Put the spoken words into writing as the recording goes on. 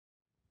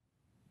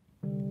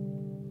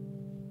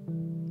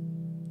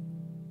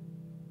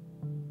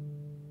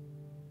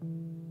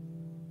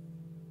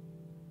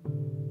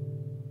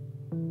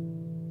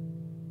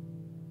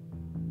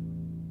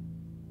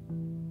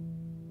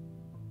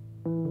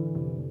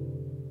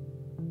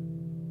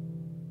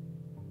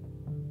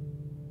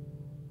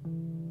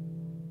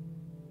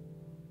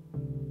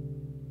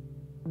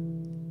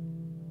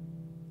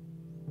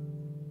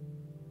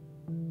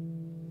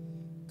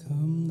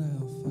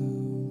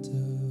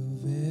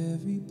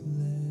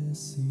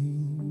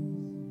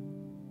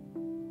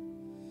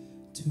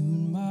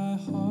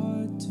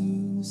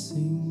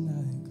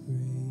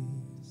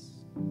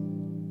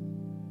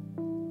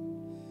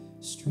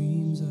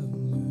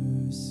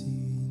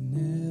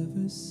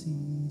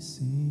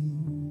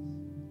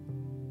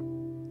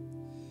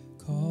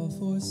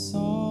for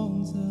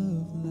songs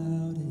of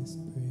loudest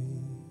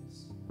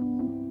praise.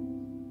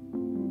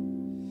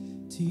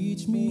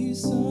 Teach me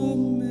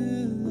some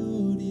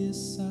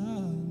melodious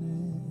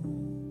sonnet,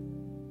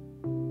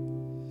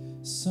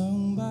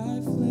 sung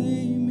by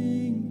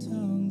flaming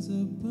tongues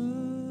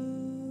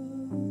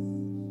above.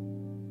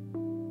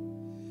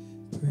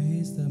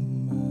 Praise the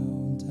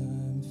mount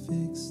I'm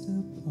fixed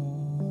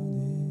upon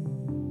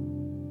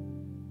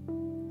it,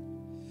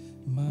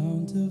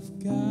 mount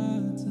of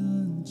God's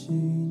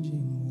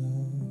unchanging love.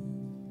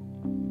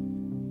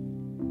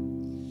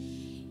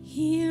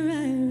 Here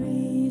I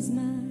raise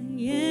my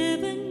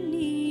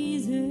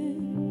Ebenezer,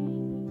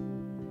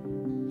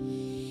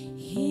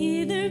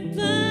 hither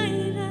by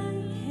thy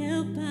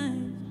help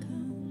I've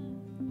come,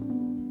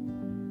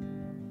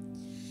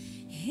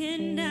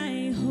 and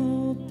I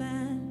hope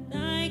at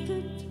thy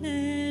good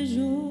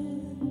pleasure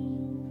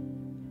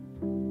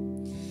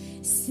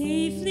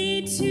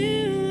safely to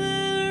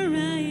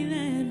arrive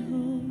at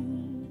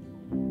home.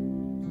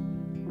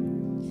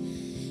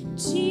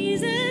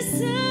 Jesus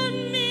sought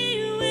me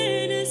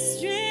when a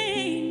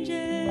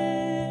stranger,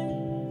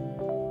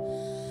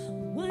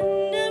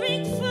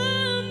 wandering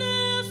from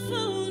the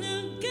fold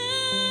of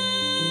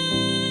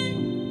God,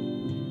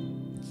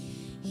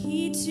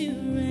 he to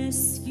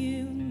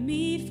rescue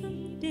me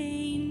from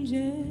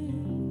danger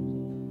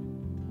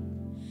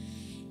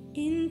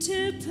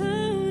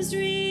interposed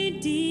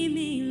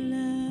redeeming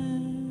love.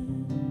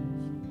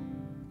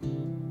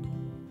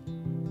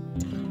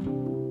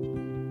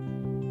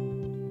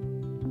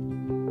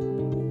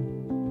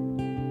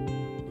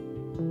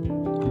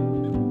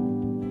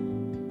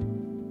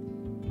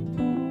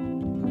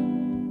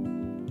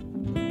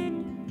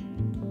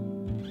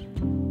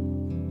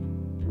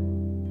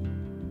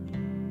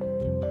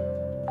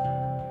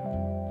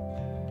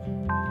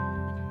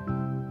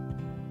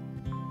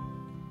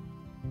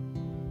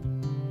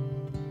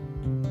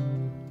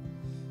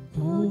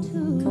 Oh,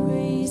 to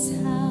grace,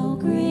 how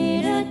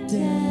great a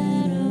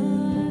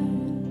debtor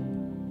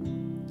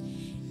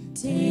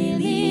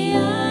daily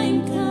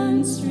I'm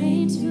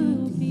constrained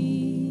to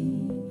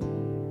be.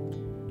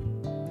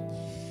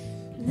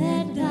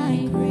 Let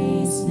thy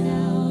grace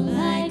now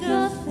like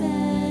a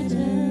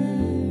fetter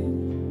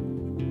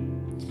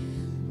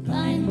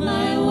bind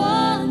my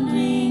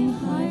wandering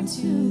heart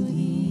to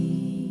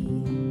thee.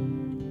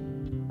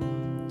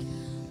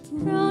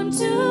 Prone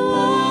to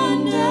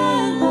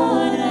wander,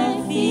 Lord,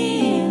 I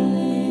feel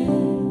it.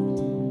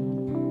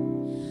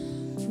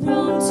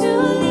 Prone to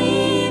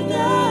leave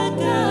the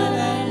God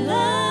I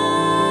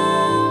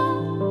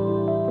love.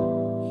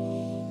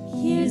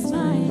 Here's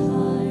my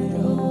heart,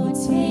 oh,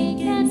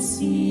 take and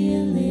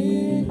seal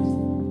it.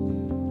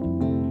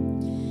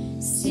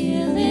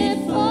 Seal it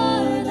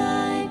for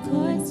thy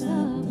courts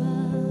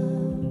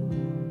above.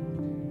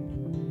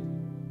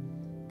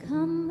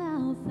 Come,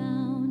 thou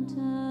fount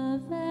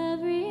of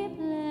every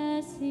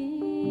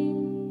blessing,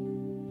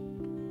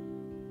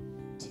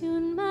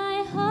 tune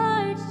my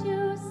heart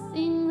to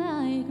sing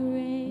thy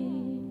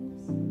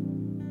grace.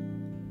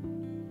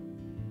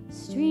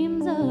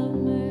 Streams of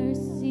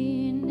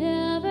mercy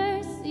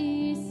never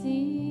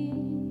ceasing,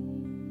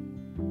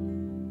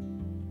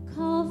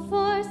 call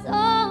for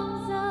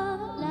songs of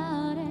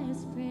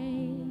loudest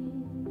praise.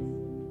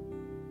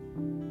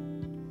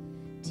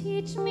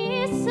 Teach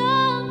me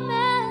some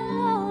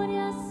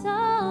melodious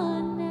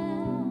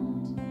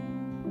sonnet,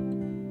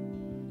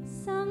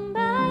 sung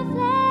by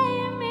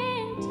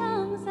flaming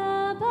tongues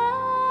above.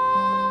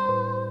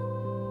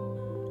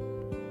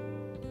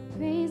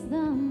 Praise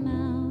the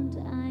mount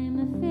I'm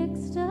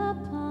fixed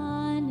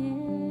upon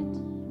it,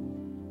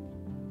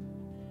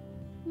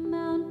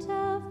 mount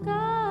of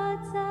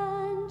God's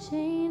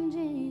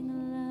unchanging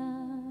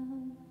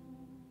love.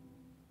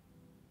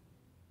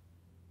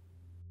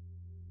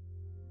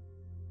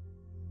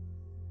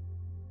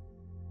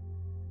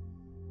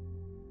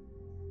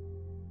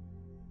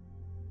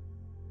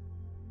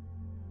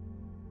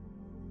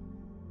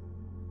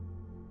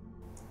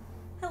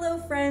 Hello,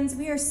 friends.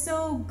 We are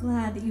so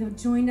glad that you have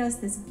joined us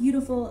this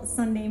beautiful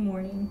Sunday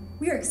morning.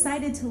 We are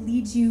excited to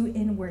lead you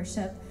in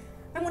worship.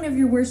 I'm one of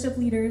your worship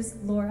leaders,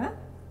 Laura,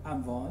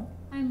 I'm Vaughn.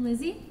 I'm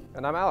Lizzie.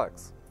 And I'm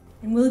Alex.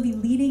 and we'll be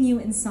leading you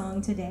in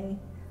song today.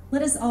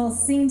 Let us all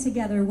sing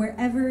together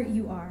wherever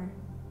you are.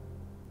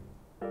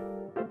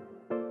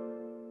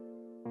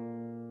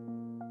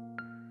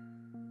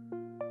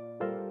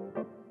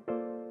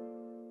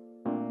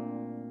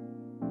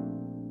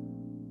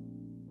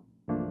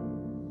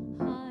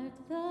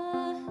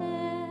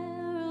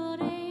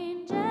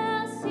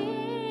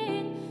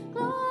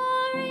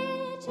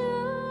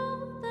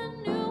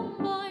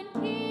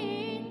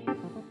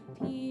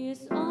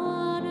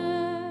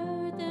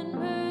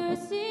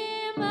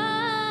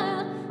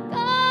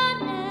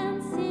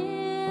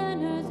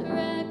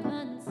 Recognize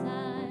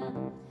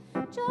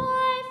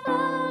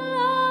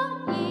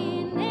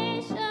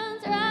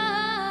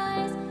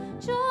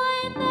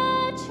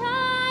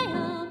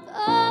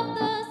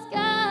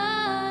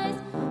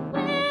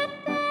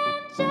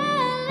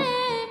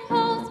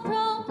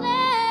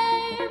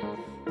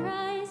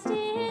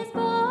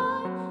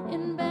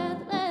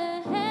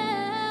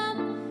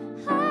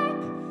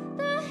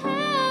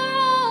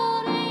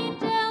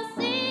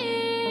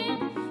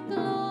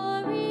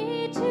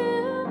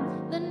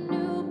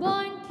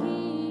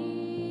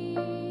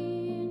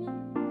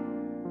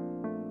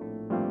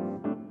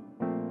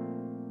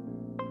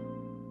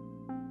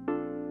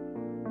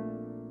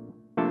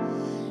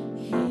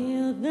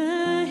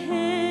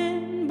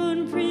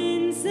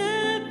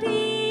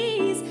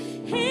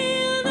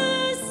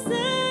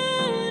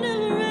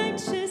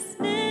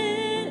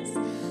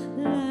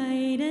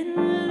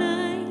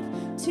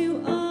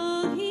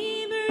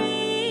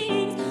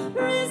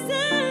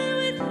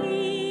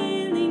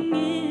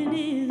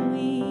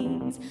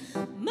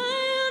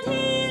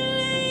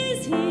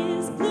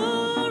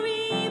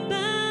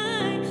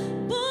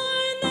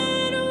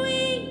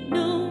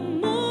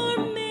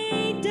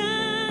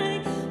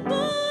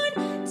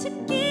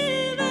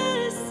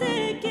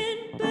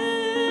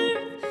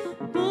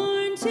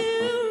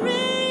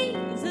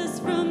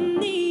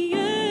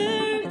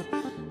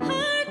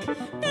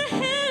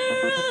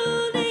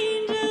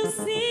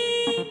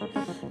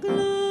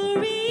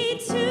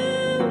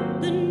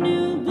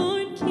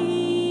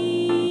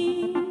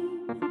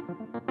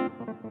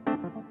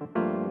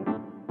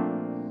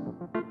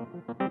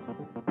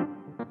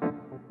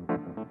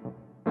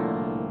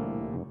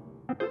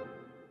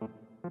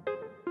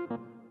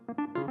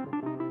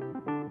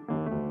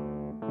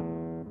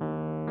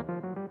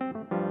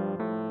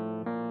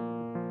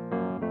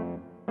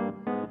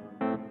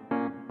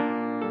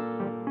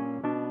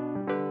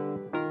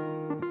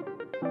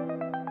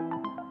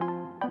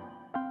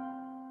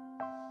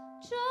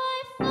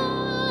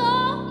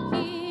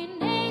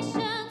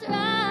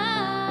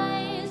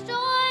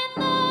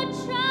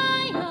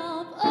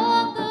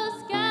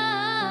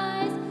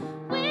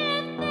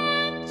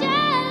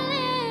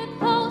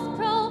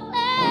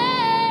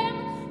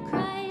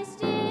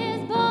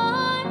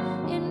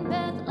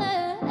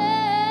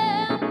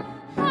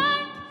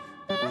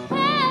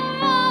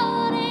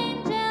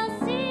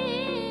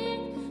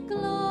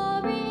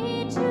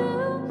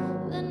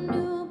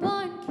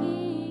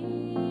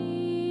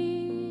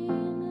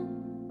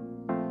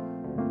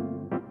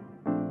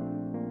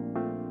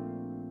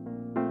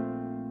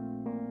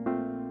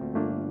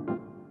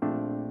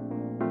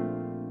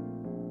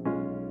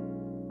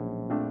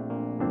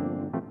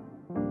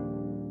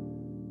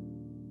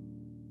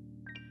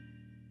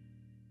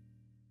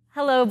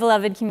Hello,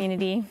 beloved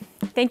community.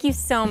 Thank you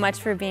so much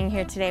for being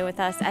here today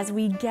with us as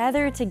we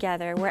gather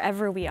together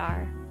wherever we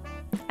are.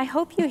 I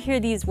hope you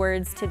hear these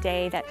words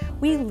today that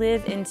we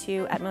live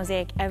into at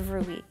Mosaic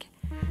every week.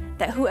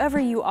 That whoever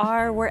you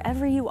are,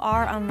 wherever you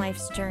are on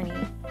life's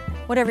journey,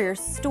 whatever your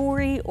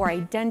story or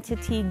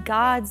identity,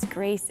 God's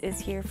grace is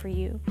here for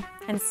you,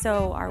 and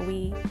so are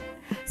we.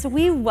 So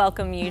we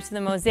welcome you to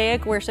the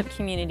Mosaic worship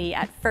community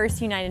at First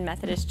United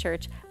Methodist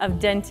Church of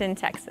Denton,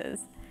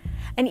 Texas.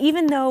 And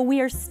even though we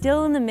are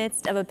still in the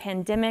midst of a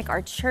pandemic,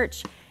 our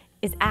church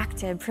is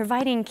active,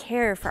 providing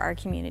care for our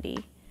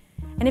community.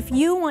 And if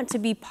you want to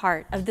be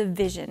part of the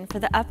vision for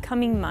the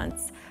upcoming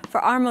months for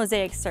our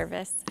Mosaic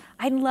service,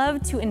 I'd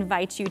love to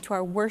invite you to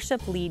our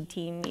worship lead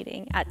team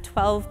meeting at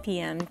 12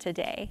 p.m.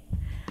 today.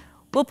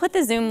 We'll put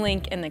the Zoom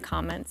link in the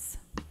comments.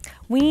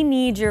 We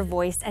need your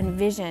voice and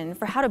vision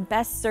for how to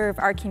best serve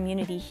our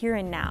community here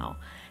and now.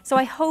 So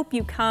I hope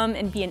you come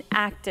and be an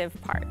active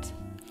part.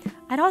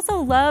 I'd also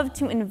love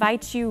to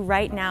invite you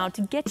right now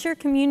to get your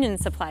communion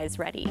supplies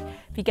ready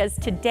because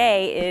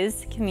today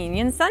is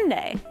Communion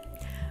Sunday.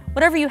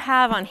 Whatever you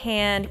have on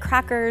hand,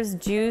 crackers,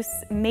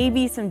 juice,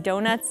 maybe some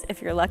donuts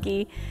if you're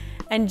lucky,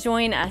 and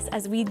join us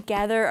as we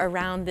gather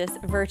around this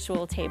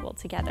virtual table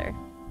together.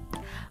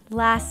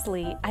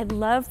 Lastly, I'd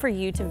love for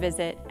you to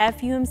visit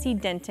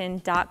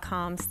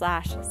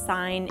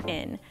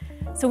fumcdenton.com/sign-in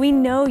so we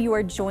know you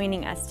are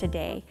joining us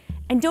today.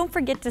 And don't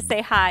forget to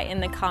say hi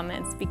in the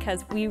comments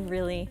because we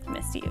really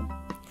miss you.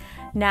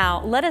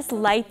 Now, let us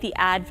light the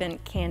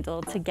Advent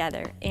candle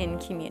together in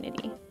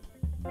community.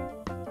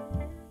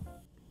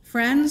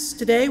 Friends,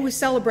 today we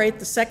celebrate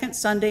the second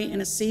Sunday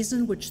in a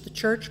season which the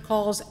church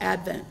calls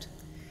Advent.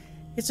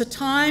 It's a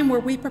time where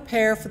we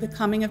prepare for the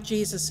coming of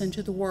Jesus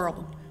into the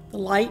world, the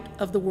light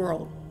of the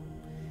world.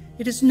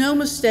 It is no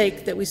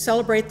mistake that we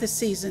celebrate this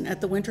season at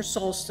the winter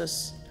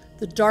solstice,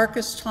 the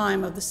darkest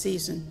time of the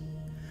season.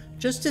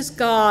 Just as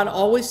God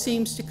always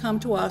seems to come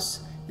to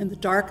us in the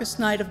darkest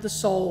night of the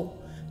soul,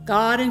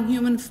 God in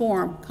human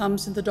form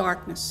comes in the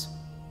darkness.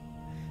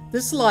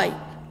 This light,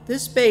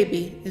 this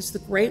baby, is the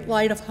great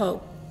light of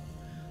hope.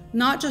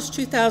 Not just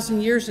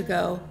 2,000 years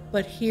ago,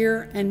 but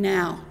here and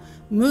now,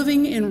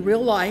 moving in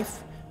real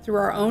life through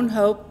our own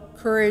hope,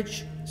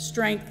 courage,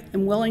 strength,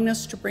 and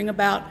willingness to bring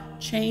about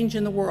change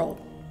in the world.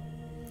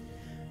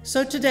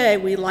 So today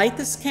we light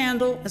this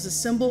candle as a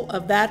symbol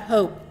of that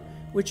hope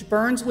which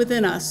burns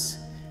within us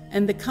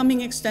and the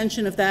coming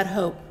extension of that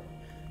hope,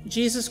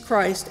 Jesus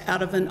Christ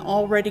out of an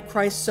already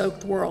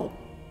Christ-soaked world.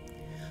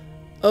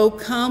 O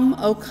come,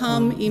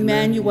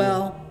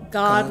 Emmanuel,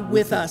 God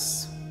with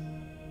us.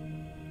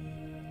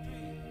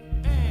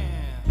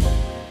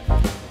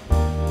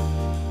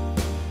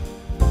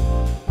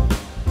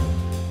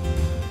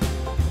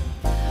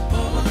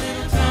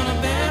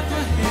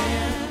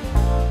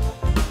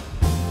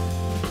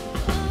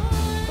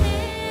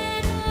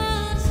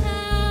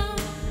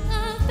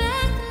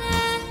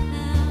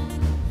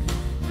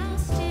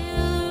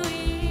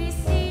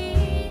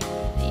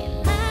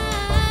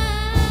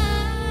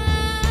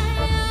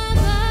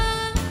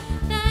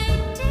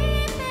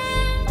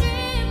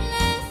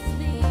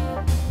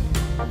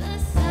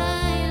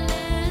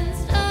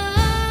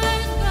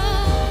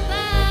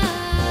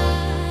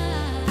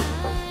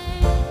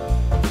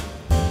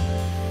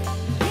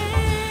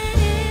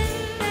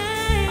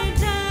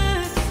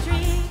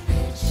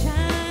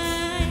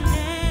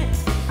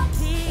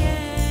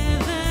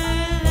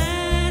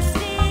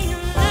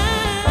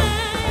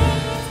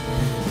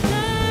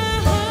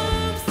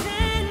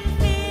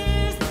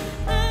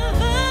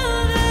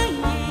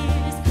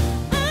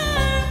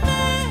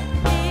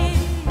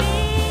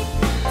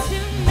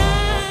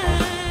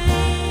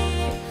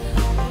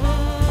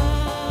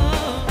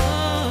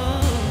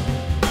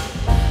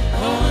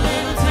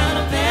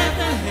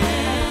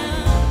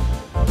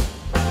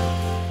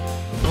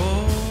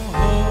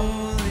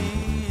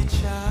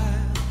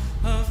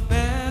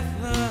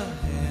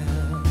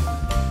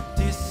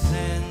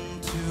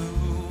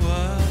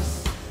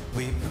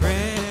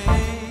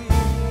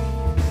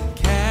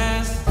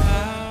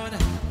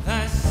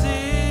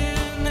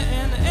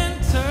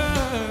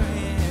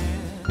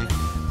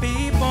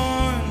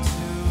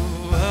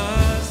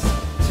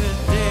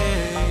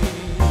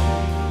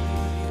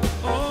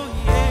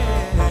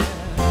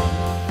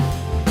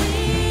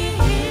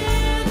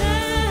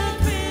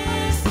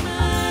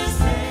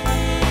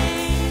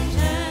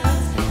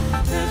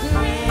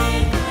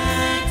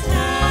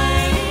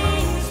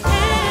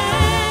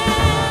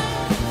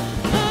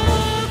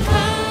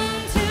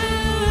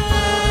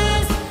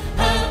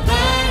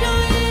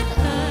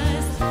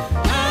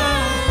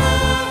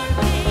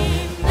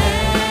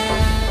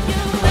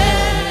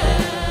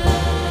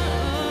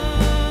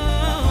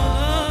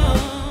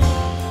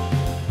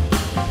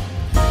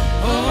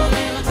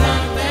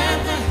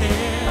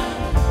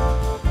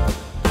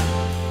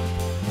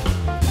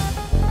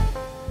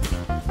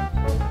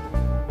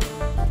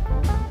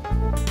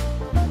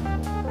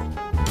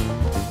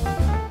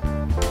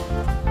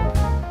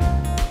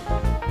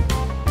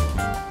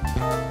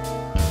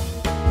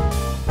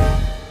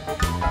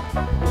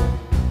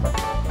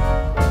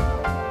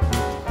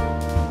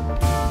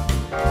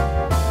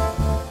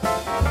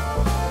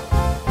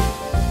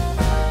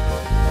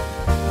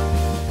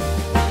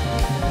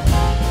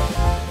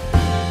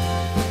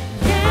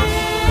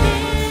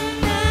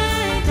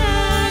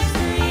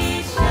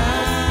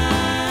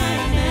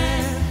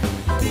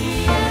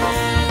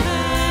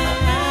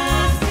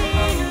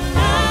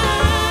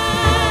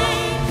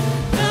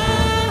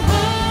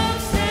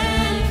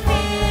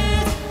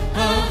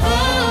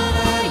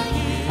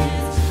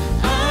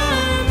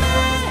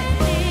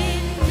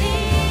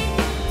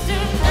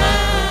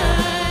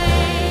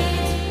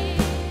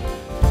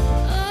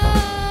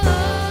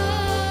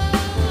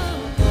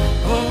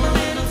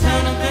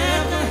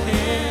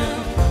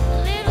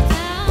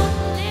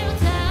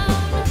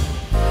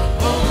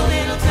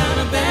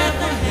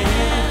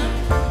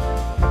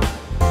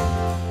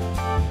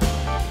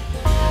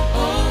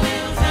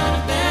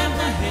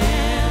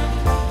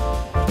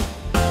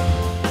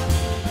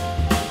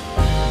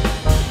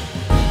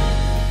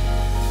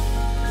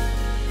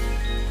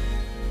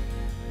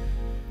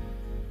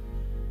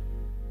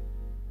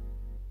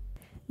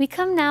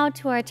 now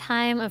to our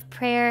time of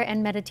prayer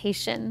and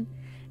meditation.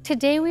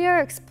 Today we are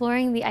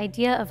exploring the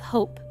idea of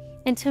hope,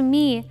 and to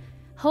me,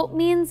 hope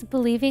means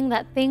believing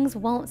that things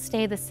won't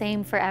stay the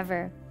same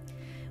forever.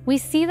 We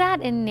see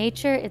that in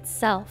nature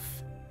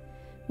itself.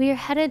 We are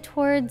headed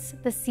towards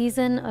the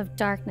season of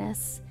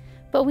darkness,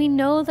 but we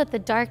know that the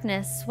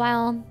darkness,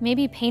 while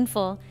maybe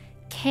painful,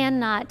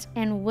 cannot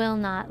and will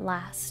not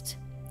last.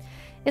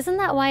 Isn't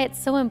that why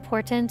it's so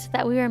important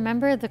that we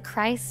remember the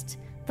Christ,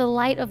 the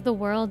light of the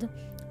world,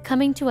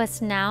 coming to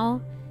us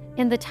now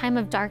in the time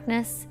of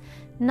darkness,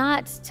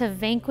 not to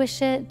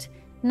vanquish it,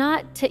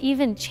 not to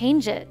even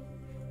change it,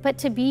 but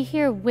to be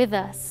here with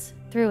us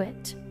through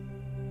it?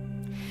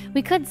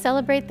 We could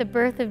celebrate the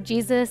birth of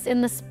Jesus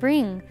in the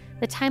spring,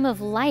 the time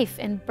of life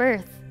and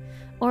birth,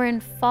 or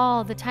in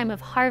fall, the time of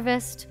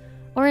harvest,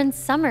 or in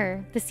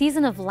summer, the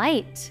season of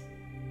light.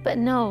 But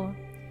no,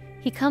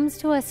 he comes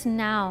to us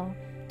now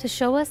to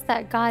show us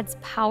that God's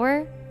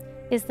power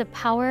is the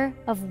power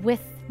of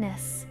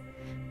witness.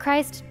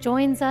 Christ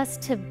joins us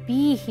to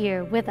be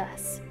here with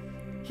us.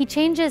 He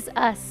changes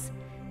us,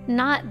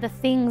 not the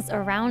things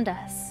around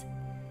us.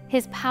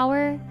 His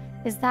power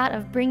is that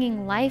of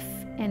bringing life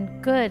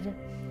and good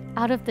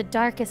out of the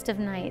darkest of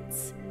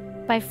nights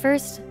by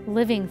first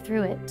living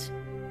through it.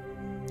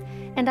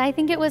 And I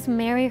think it was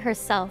Mary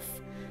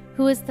herself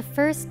who was the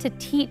first to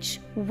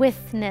teach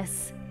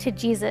witness to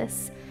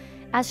Jesus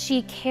as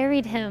she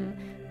carried him,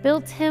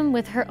 built him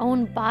with her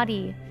own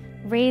body,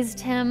 raised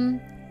him,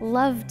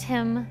 loved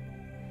him.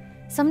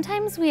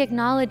 Sometimes we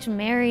acknowledge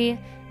Mary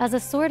as a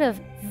sort of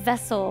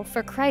vessel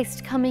for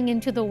Christ coming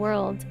into the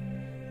world,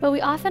 but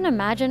we often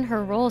imagine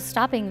her role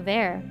stopping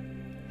there.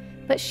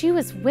 But she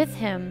was with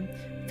him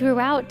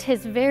throughout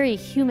his very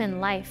human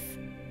life.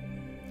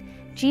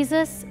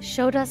 Jesus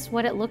showed us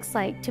what it looks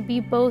like to be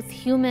both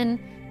human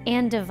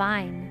and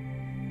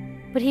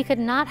divine, but he could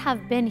not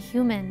have been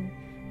human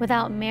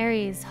without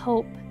Mary's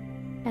hope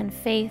and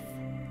faith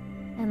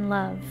and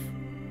love.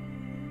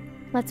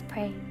 Let's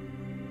pray.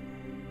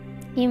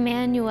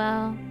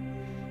 Emmanuel,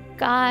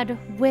 God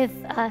with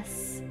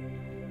us,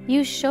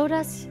 you showed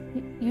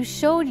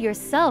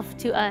yourself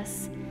to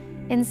us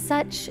in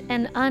such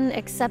an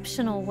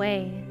unexceptional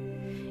way.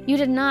 You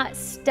did not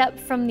step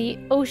from the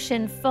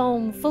ocean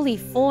foam fully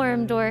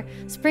formed or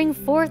spring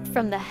forth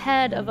from the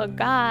head of a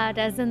god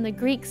as in the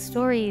Greek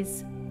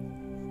stories.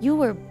 You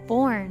were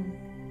born.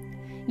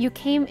 You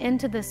came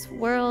into this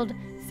world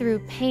through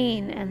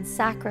pain and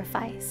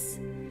sacrifice.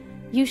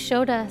 You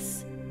showed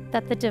us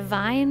that the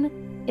divine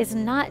is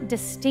not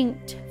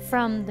distinct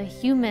from the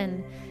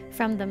human,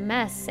 from the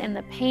mess and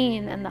the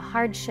pain and the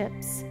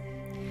hardships.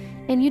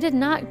 And you did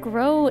not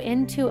grow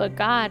into a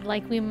god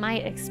like we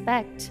might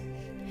expect.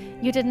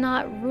 You did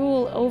not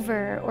rule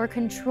over or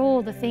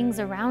control the things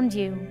around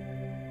you,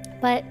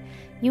 but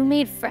you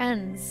made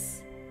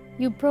friends.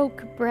 You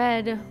broke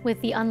bread with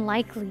the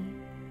unlikely.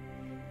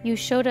 You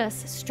showed us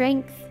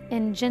strength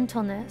in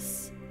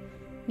gentleness.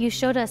 You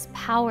showed us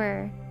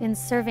power in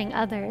serving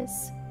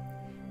others.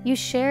 You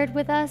shared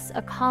with us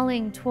a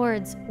calling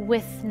towards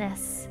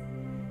witness,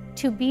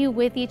 to be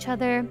with each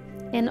other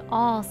in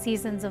all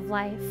seasons of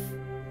life,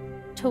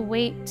 to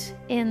wait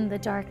in the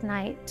dark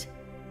night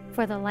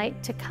for the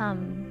light to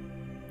come.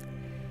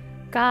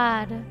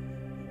 God,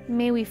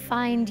 may we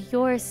find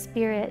your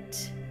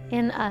Spirit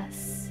in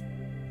us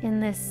in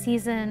this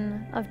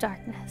season of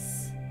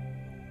darkness.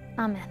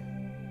 Amen.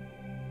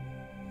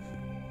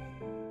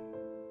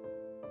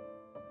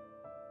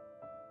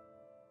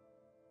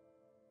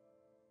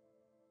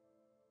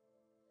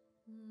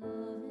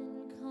 Love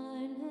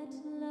incarnate,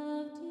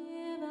 love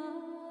divine,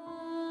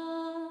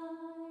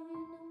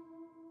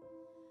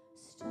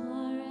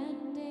 star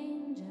and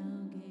angel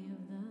gave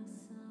the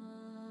sign.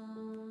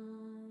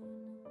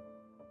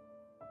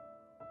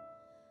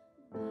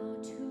 Bow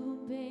to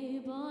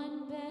babe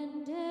on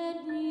bended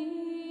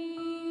knee,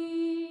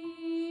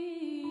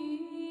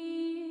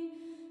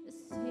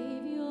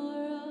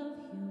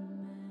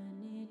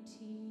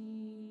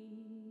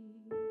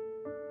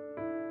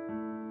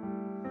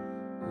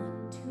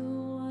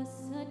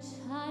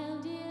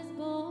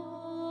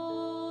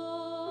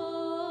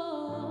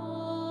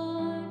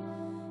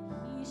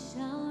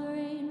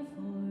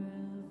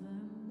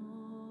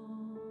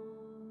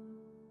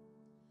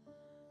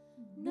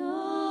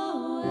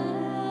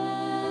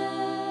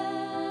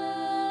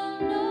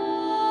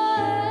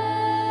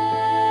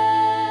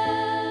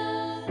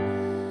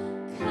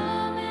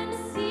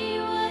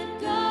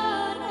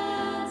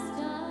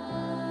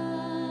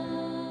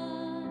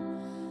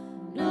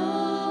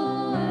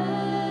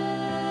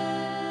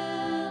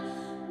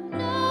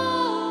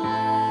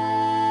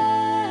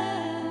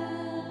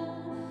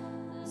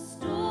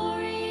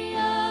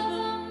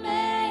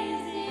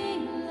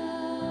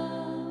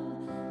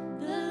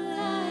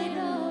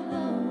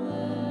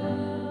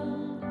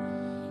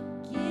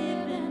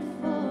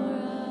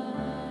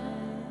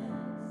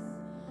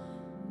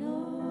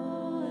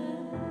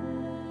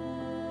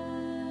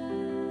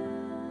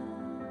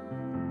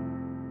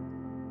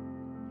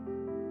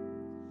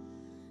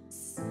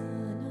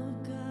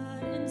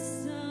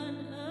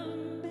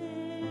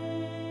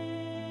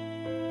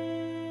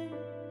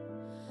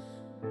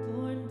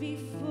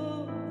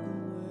 before the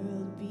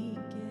world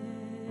began.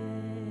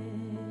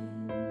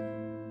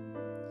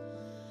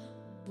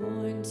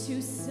 Born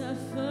to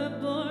suffer,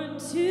 born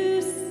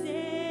to save,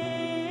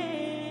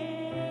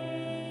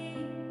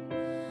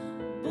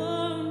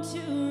 born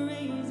to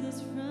raise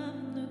us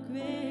from the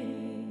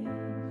grave.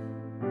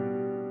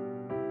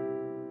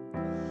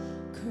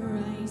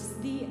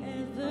 Christ the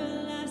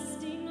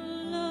everlasting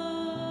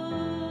Lord,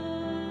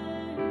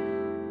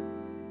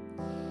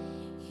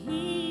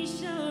 He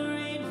shall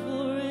reign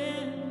forevermore.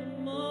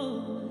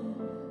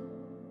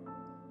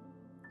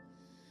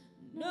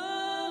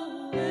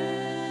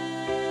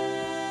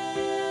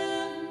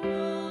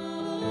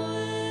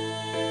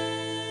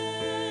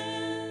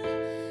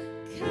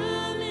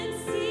 Come and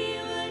see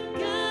what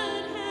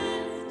God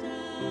has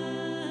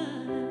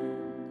done.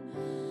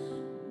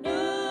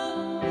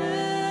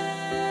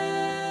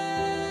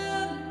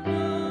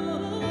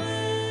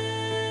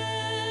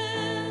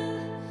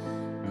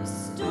 The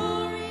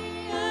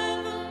story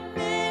of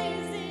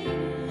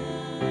amazing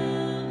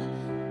love,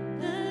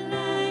 the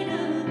light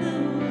of the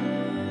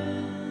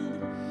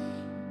world,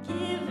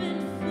 given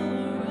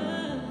for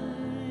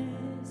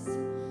us,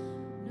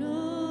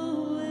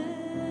 Noel.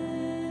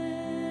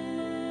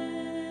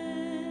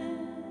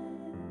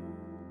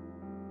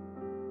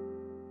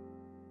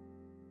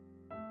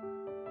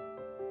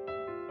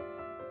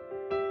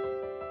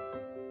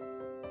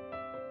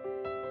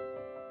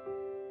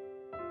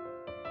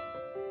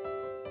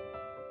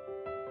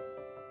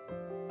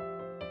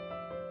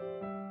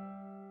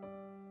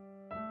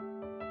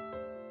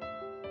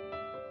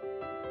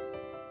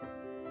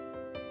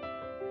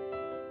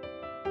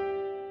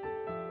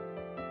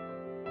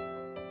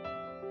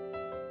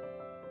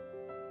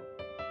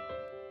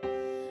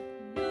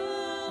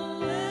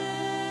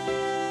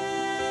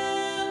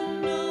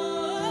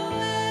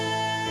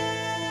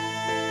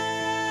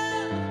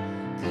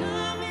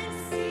 Come and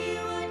see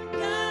what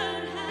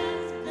God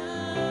has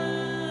done.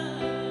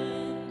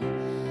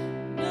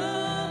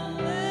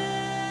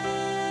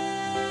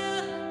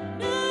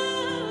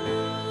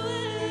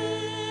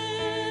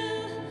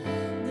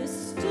 The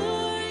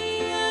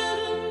story of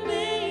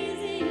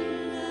amazing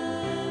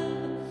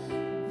love,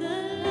 the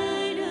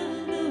light of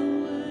the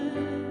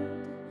world,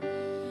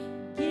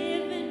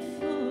 given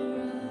for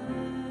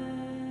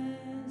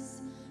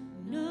us,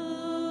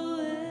 Noel.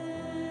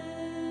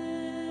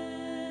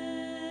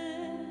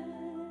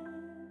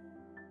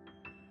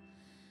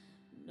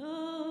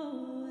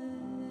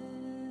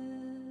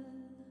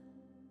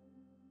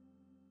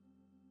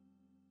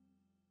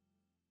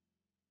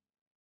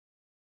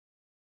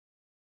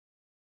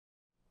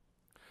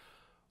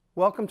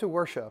 Welcome to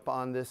worship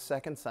on this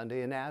second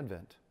Sunday in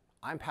Advent.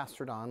 I'm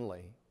Pastor Don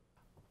Lee.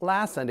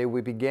 Last Sunday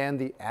we began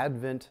the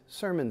Advent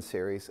sermon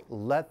series,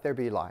 Let There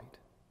Be Light.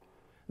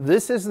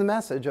 This is the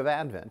message of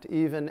Advent,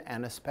 even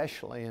and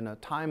especially in a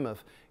time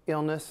of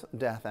illness,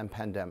 death, and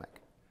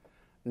pandemic.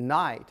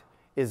 Night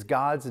is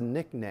God's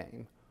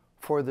nickname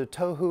for the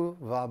tohu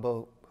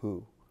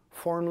vabohu,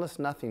 formless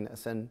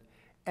nothingness and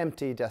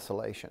empty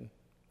desolation.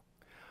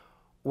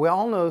 We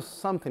all know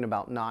something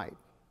about night,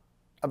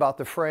 about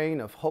the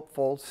fraying of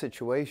hopeful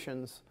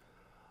situations,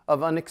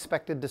 of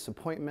unexpected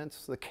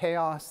disappointments, the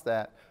chaos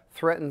that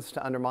threatens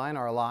to undermine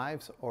our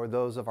lives or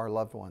those of our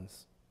loved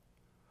ones.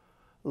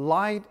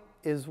 Light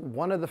is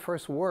one of the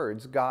first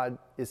words God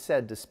is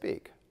said to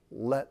speak.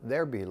 Let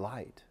there be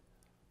light.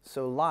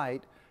 So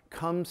light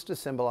comes to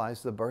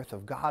symbolize the birth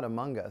of God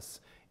among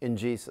us in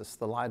Jesus,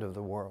 the light of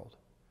the world.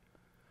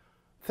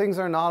 Things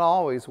are not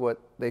always what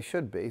they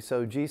should be,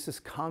 so Jesus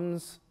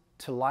comes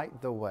to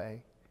light the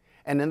way,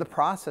 and in the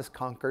process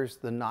conquers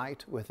the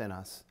night within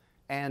us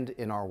and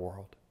in our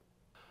world.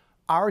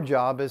 Our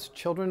job as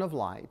children of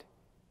light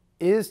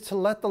is to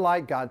let the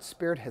light God's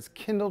Spirit has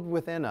kindled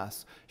within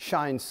us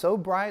shine so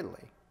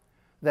brightly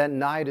that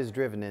night is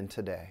driven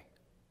into day.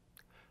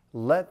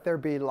 Let there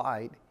be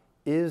light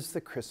is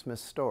the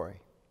Christmas story.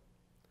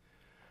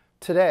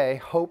 Today,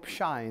 hope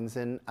shines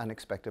in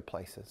unexpected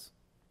places.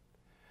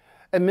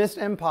 Amidst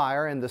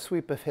empire and the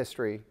sweep of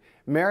history,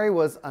 Mary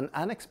was an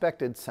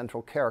unexpected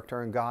central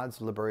character in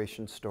God's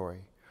liberation story.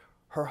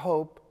 Her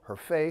hope, her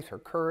faith, her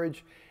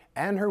courage,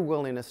 and her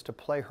willingness to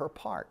play her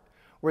part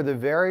were the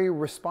very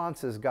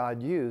responses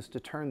God used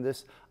to turn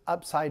this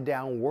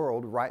upside-down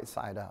world right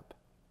side up.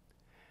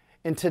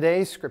 In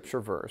today's scripture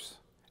verse,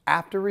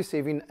 after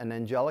receiving an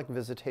angelic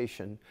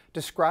visitation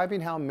describing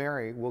how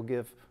Mary will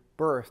give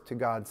birth to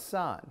God's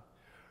Son,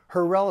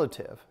 her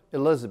relative,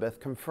 Elizabeth,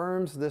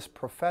 confirms this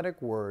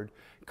prophetic word,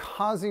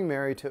 causing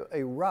Mary to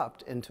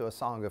erupt into a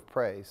song of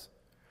praise.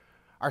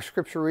 Our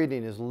scripture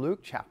reading is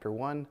Luke chapter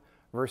 1,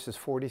 verses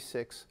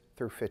 46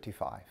 through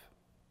 55.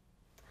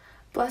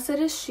 Blessed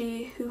is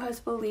she who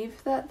has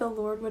believed that the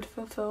Lord would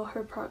fulfill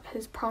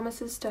his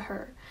promises to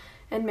her.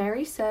 And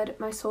Mary said,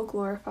 My soul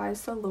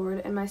glorifies the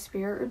Lord, and my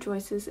spirit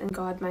rejoices in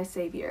God my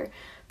Savior,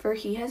 for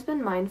he has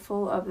been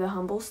mindful of the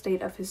humble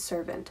state of his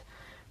servant.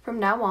 From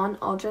now on,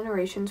 all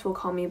generations will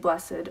call me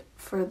blessed,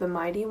 for the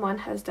Mighty One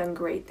has done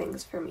great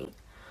things for me.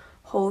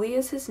 Holy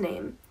is his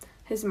name.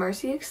 His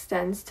mercy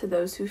extends to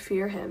those who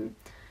fear him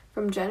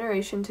from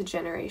generation to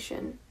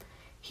generation.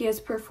 He has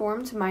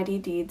performed mighty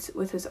deeds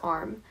with his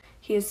arm.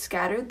 He has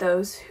scattered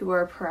those who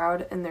are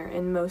proud in their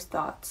inmost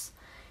thoughts.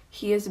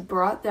 He has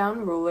brought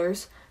down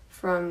rulers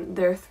from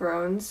their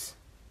thrones,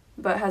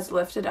 but has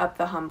lifted up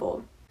the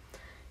humble.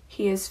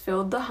 He has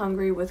filled the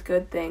hungry with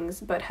good things,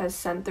 but has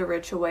sent the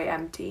rich away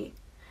empty.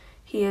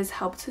 He has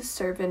helped his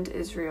servant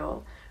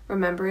Israel,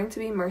 remembering to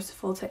be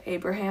merciful to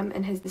Abraham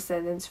and his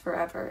descendants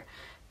forever,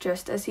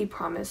 just as he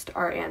promised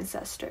our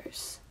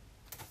ancestors.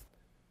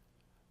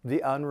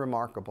 The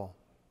unremarkable.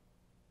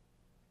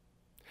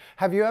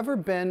 Have you ever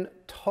been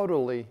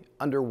totally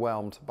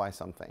underwhelmed by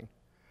something?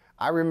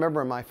 I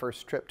remember my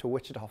first trip to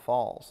Wichita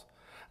Falls,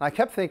 and I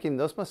kept thinking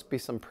those must be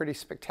some pretty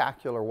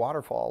spectacular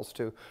waterfalls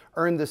to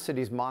earn the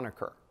city's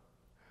moniker.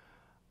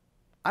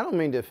 I don't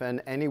mean to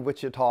offend any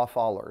Wichita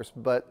Fallers,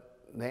 but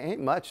they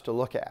ain't much to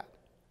look at.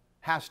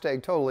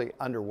 Hashtag totally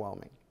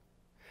underwhelming.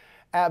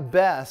 At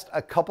best,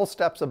 a couple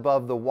steps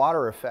above the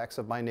water effects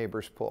of my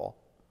neighbor's pool.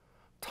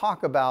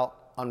 Talk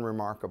about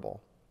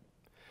unremarkable.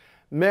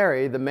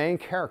 Mary, the main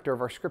character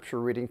of our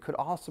scripture reading, could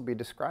also be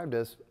described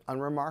as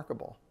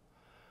unremarkable.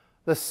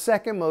 The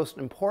second most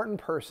important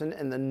person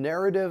in the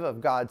narrative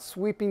of God's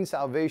sweeping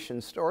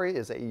salvation story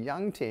is a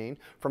young teen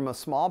from a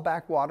small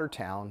backwater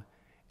town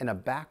in a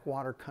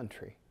backwater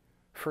country,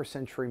 first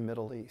century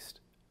Middle East.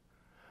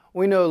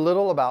 We know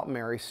little about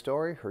Mary's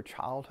story, her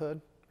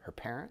childhood, her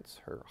parents,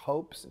 her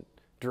hopes and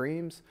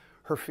dreams,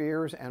 her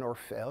fears and or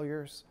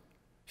failures.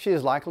 She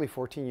is likely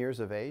 14 years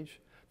of age,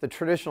 the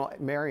traditional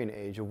marrying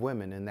age of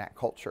women in that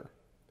culture.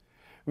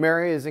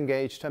 Mary is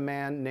engaged to a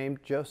man named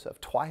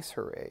Joseph, twice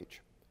her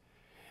age.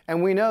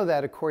 And we know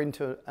that according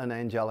to an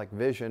angelic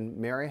vision,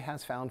 Mary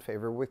has found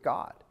favor with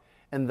God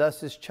and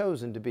thus is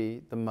chosen to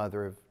be the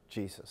mother of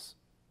Jesus.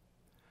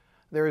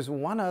 There is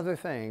one other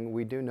thing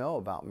we do know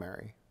about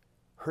Mary.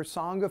 Her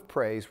song of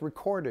praise,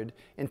 recorded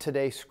in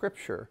today's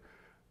scripture,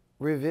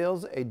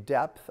 reveals a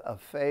depth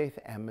of faith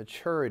and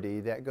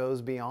maturity that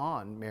goes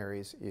beyond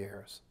Mary's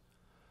years.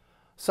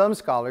 Some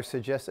scholars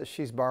suggest that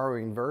she's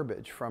borrowing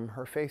verbiage from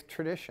her faith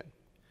tradition.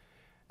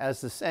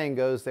 As the saying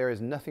goes, there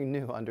is nothing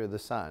new under the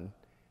sun,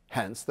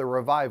 hence the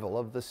revival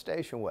of the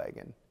station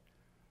wagon.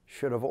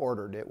 Should have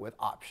ordered it with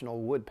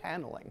optional wood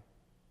paneling.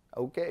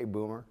 Okay,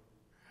 boomer.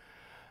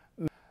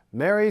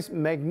 Mary's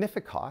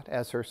Magnificat,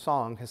 as her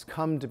song has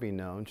come to be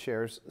known,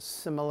 shares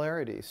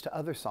similarities to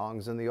other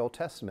songs in the Old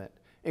Testament,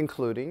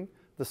 including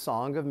the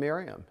Song of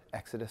Miriam,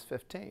 Exodus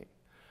 15,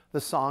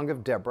 the Song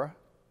of Deborah,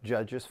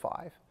 Judges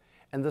 5,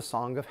 and the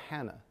Song of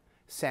Hannah,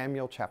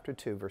 Samuel chapter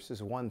 2,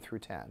 verses 1 through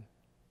 10.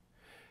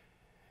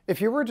 If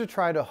you were to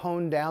try to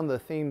hone down the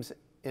themes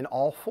in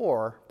all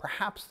four,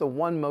 perhaps the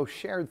one most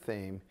shared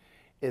theme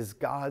is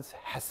God's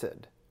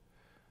hesed,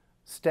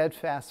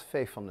 steadfast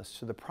faithfulness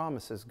to the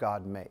promises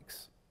God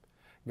makes.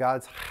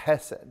 God's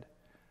hesed,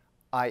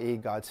 i.e.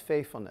 God's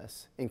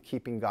faithfulness in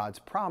keeping God's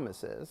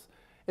promises,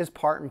 is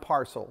part and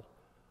parcel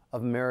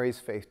of Mary's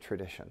faith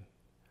tradition.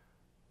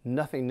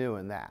 Nothing new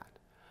in that.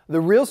 The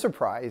real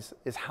surprise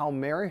is how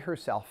Mary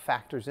herself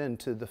factors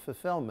into the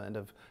fulfillment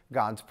of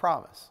God's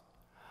promise.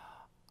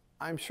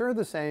 I'm sure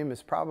the same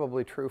is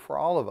probably true for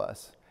all of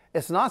us.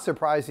 It's not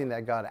surprising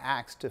that God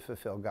acts to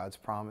fulfill God's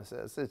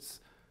promises.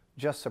 It's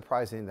just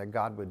surprising that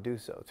God would do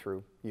so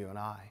through you and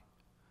I.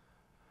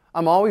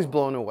 I'm always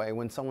blown away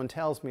when someone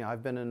tells me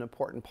I've been an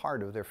important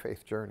part of their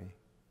faith journey.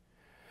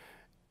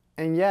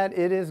 And yet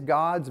it is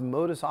God's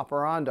modus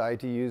operandi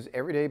to use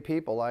everyday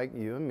people like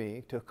you and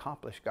me to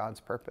accomplish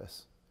God's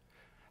purpose.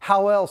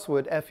 How else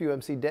would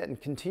FUMC Denton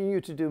continue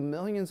to do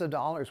millions of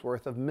dollars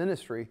worth of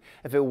ministry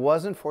if it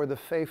wasn't for the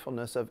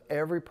faithfulness of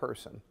every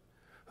person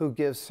who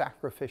gives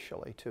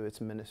sacrificially to its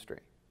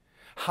ministry?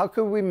 How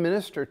could we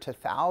minister to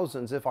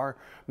thousands if our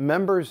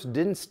members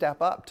didn't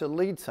step up to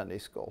lead Sunday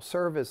school,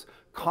 serve as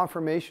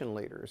confirmation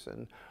leaders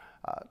and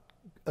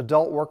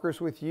adult workers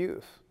with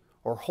youth,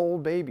 or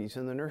hold babies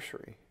in the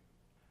nursery?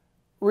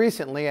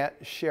 Recently at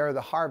Share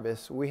the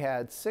Harvest, we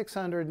had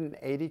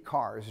 680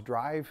 cars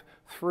drive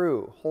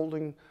through,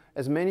 holding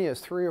as many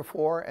as 3 or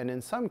 4, and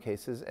in some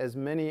cases as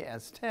many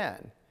as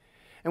 10.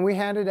 And we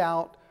handed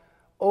out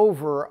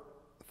over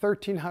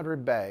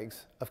 1,300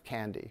 bags of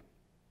candy.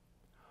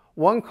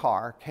 One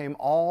car came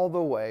all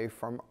the way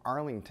from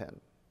Arlington.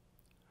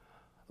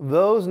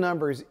 Those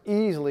numbers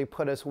easily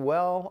put us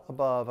well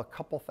above a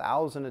couple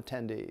thousand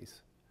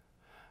attendees.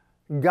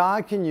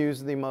 God can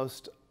use the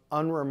most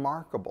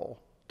unremarkable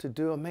to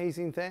do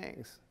amazing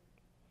things.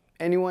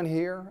 Anyone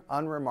here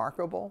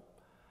unremarkable?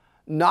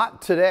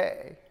 Not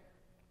today.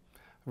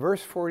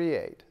 Verse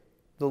 48,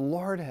 the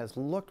Lord has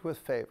looked with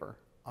favor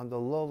on the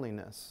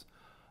lowliness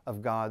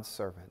of God's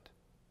servant.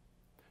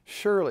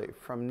 Surely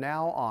from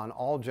now on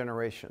all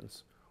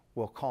generations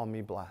will call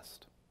me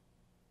blessed.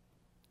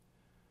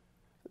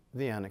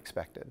 The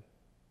unexpected.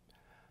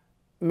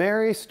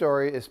 Mary's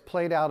story is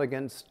played out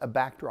against a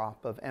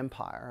backdrop of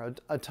empire,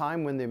 a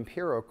time when the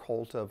imperial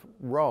cult of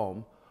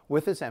Rome,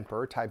 with its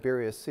emperor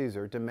Tiberius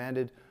Caesar,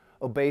 demanded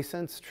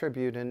obeisance,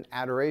 tribute, and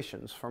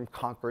adorations from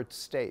conquered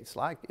states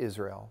like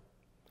Israel.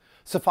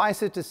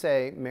 Suffice it to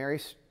say,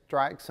 Mary's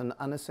strikes an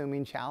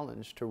unassuming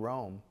challenge to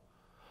Rome.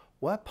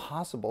 What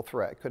possible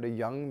threat could a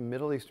young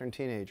Middle Eastern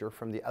teenager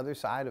from the other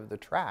side of the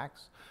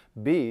tracks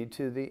be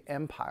to the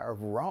empire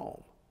of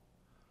Rome?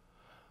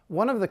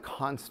 One of the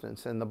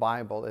constants in the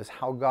Bible is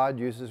how God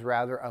uses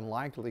rather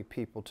unlikely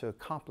people to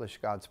accomplish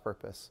God's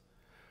purpose.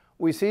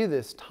 We see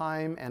this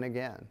time and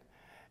again.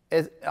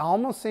 It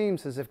almost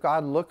seems as if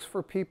God looks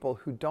for people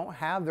who don't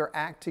have their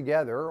act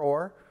together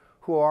or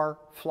who are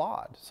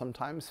flawed,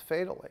 sometimes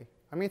fatally.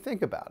 I mean,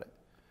 think about it.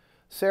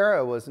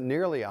 Sarah was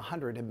nearly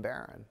 100 and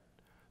barren.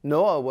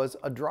 Noah was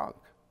a drunk.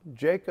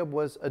 Jacob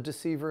was a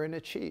deceiver and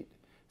a cheat.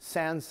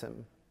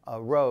 Samson,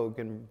 a rogue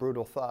and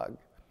brutal thug.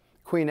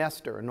 Queen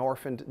Esther, an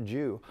orphaned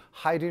Jew,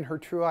 hiding her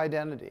true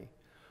identity.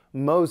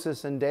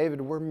 Moses and David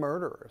were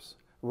murderers.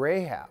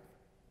 Rahab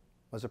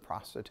was a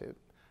prostitute.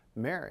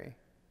 Mary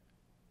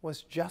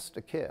was just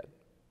a kid.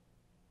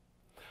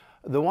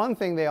 The one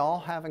thing they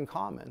all have in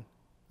common,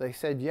 they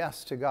said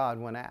yes to God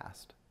when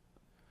asked.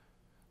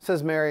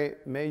 Says Mary,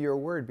 may your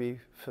word be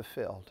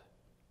fulfilled.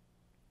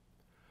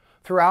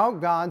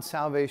 Throughout God's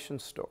salvation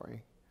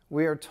story,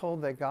 we are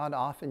told that God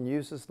often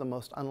uses the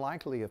most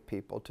unlikely of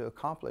people to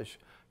accomplish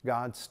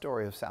God's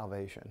story of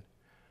salvation,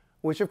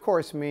 which of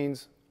course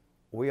means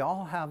we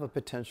all have a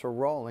potential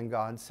role in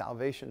God's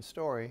salvation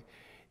story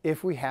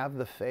if we have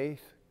the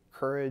faith,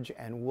 courage,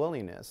 and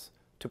willingness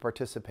to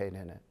participate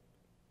in it.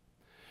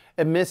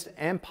 Amidst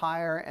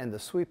empire and the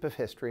sweep of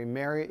history,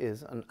 Mary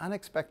is an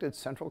unexpected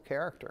central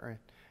character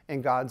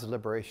in God's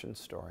liberation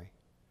story.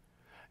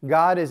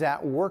 God is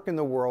at work in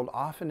the world,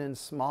 often in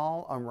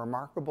small,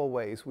 unremarkable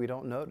ways we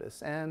don't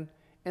notice, and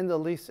in the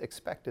least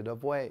expected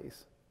of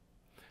ways.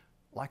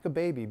 Like a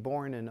baby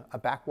born in a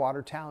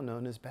backwater town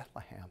known as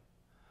Bethlehem.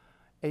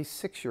 A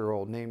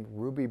 6-year-old named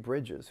Ruby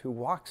Bridges who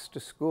walks to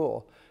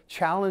school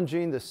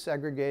challenging the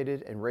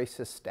segregated and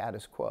racist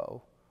status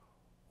quo.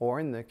 Or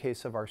in the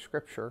case of our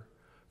scripture,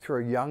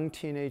 through a young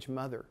teenage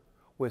mother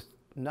with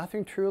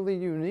nothing truly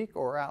unique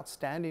or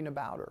outstanding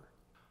about her.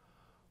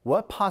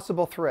 What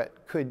possible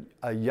threat could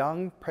a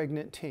young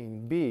pregnant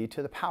teen be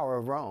to the power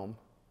of Rome?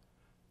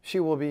 She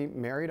will be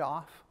married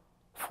off,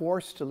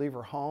 forced to leave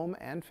her home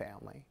and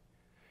family.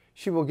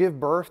 She will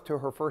give birth to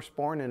her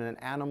firstborn in an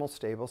animal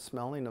stable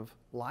smelling of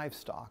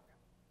livestock.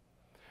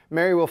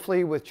 Mary will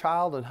flee with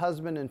child and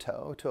husband in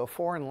tow to a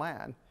foreign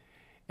land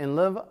and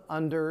live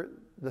under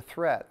the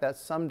threat that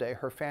someday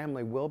her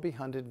family will be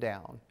hunted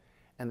down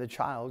and the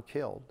child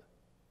killed.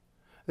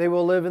 They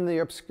will live in the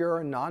obscure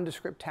and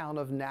nondescript town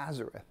of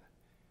Nazareth.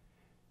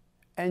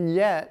 And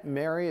yet,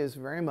 Mary is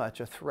very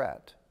much a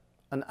threat,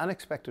 an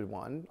unexpected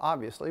one,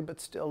 obviously, but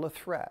still a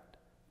threat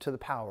to the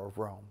power of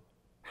Rome.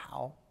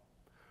 How?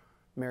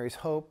 Mary's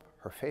hope,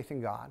 her faith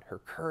in God, her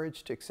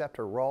courage to accept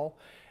her role,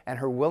 and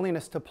her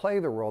willingness to play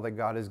the role that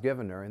God has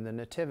given her in the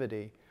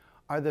Nativity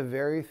are the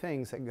very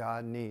things that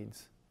God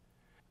needs.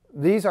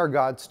 These are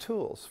God's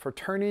tools for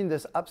turning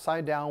this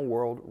upside-down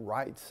world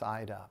right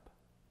side up.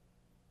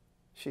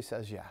 She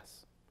says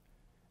yes.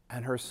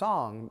 And her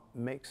song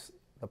makes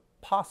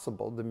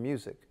possible the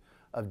music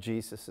of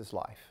Jesus'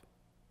 life.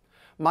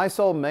 My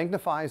soul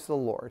magnifies the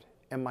Lord,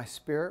 and my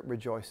spirit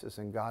rejoices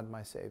in God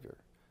my Savior.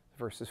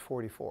 Verses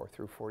 44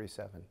 through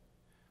 47.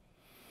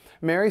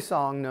 Mary's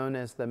song, known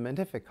as the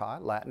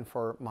Magnificat, Latin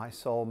for my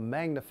soul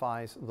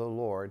magnifies the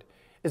Lord,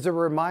 is a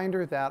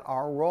reminder that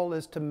our role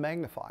is to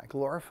magnify,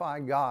 glorify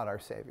God our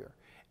Savior,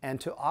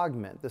 and to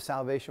augment the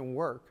salvation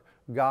work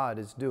God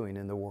is doing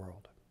in the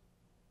world.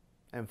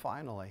 And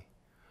finally,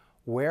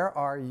 where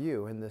are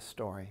you in this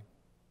story?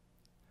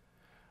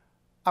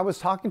 I was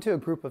talking to a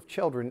group of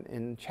children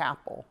in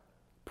chapel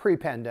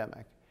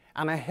pre-pandemic,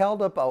 and I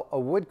held up a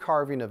wood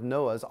carving of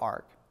Noah's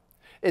Ark.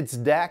 Its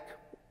deck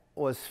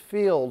was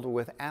filled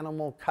with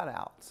animal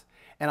cutouts,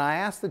 and I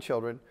asked the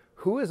children,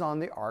 who is on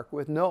the ark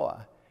with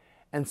Noah?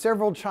 And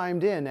several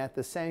chimed in at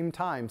the same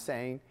time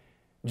saying,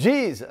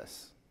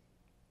 Jesus.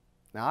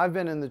 Now, I've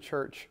been in the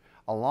church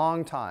a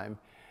long time,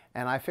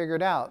 and I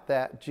figured out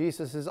that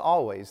Jesus is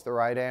always the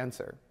right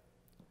answer.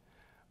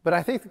 But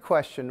I think the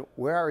question,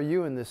 where are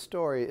you in this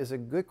story, is a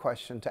good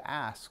question to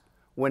ask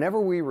whenever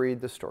we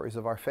read the stories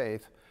of our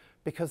faith,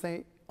 because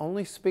they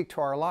only speak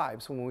to our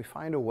lives when we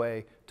find a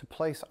way to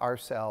place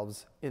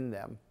ourselves in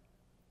them.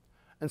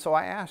 And so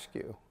I ask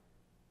you,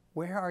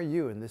 where are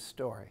you in this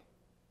story?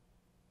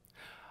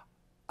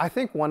 I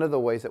think one of the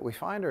ways that we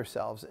find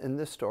ourselves in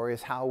this story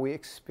is how we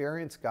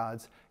experience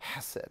God's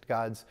hesed,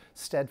 God's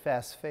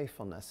steadfast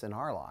faithfulness in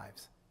our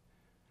lives.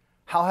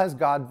 How has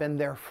God been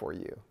there for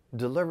you,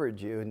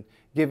 delivered you, and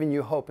given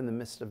you hope in the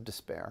midst of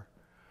despair?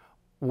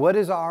 What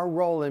is our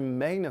role in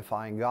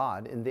magnifying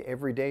God in the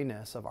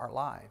everydayness of our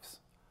lives?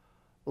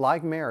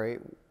 Like Mary,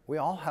 we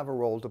all have a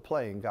role to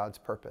play in God's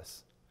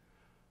purpose.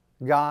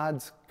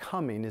 God's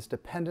coming is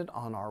dependent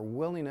on our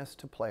willingness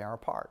to play our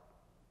part.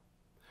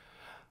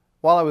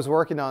 While I was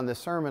working on this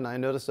sermon, I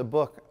noticed a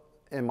book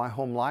in my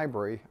home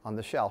library on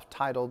the shelf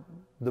titled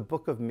The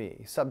Book of Me,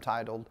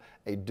 subtitled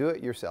A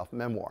Do-It-Yourself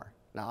Memoir.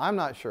 Now, I'm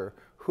not sure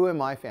who in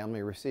my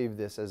family received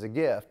this as a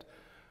gift,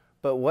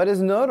 but what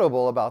is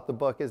notable about the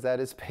book is that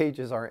its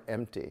pages are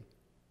empty.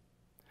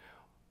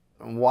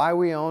 And why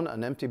we own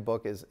an empty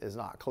book is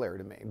not clear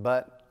to me,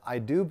 but I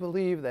do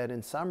believe that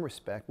in some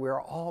respect we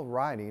are all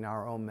writing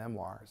our own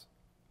memoirs.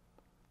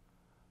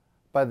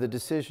 By the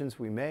decisions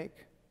we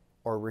make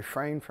or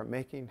refrain from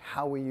making,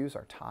 how we use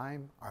our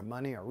time, our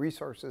money, our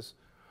resources,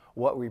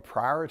 what we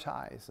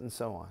prioritize, and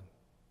so on.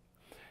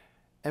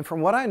 And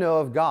from what I know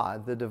of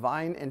God, the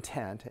divine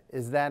intent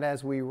is that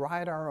as we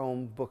write our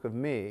own book of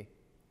me,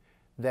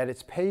 that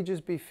its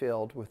pages be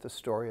filled with the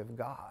story of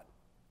God,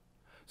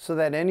 so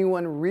that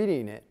anyone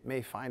reading it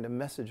may find a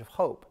message of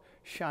hope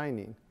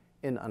shining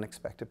in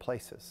unexpected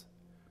places.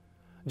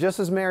 Just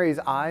as Mary's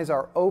eyes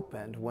are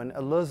opened when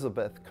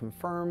Elizabeth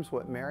confirms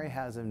what Mary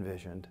has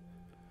envisioned,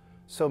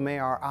 so may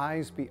our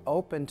eyes be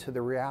open to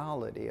the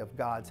reality of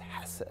God's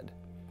hesed,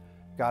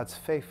 God's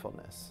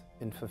faithfulness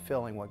in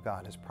fulfilling what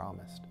God has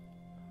promised.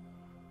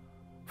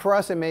 For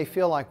us, it may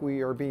feel like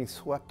we are being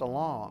swept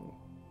along,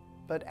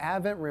 but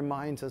Advent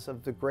reminds us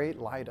of the great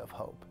light of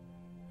hope,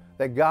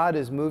 that God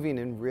is moving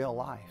in real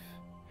life.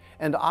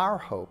 And our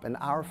hope and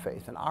our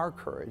faith and our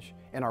courage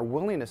and our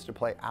willingness to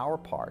play our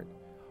part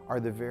are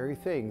the very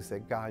things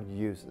that God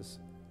uses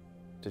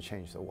to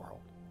change the world.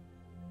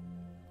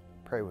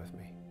 Pray with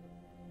me.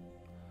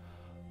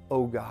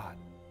 Oh God,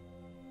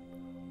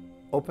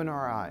 open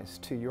our eyes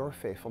to your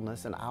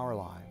faithfulness in our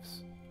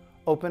lives.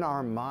 Open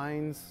our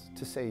minds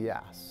to say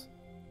yes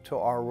to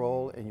our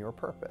role in your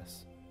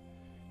purpose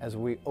as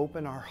we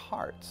open our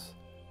hearts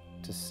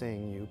to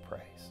sing you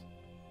praise.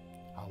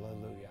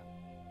 Hallelujah.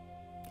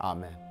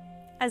 Amen.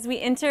 As we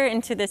enter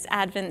into this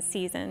Advent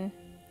season,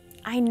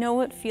 I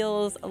know it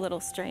feels a little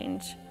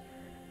strange.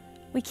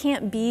 We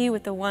can't be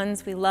with the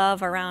ones we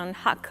love around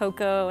hot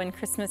cocoa and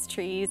Christmas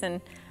trees,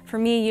 and for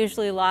me,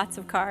 usually lots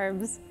of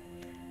carbs.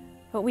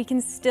 But we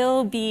can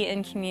still be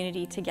in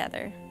community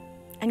together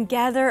and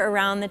gather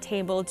around the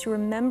table to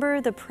remember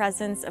the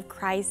presence of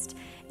Christ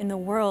in the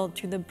world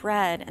through the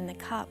bread and the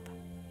cup.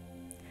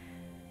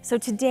 So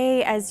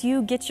today, as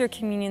you get your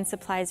communion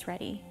supplies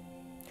ready,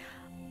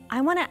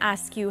 I want to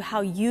ask you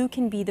how you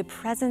can be the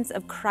presence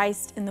of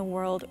Christ in the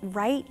world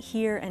right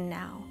here and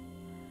now.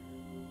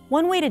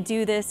 One way to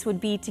do this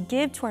would be to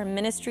give to our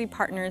ministry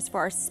partners for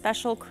our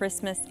special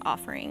Christmas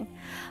offering,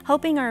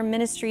 helping our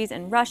ministries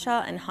in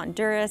Russia and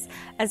Honduras,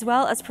 as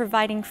well as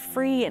providing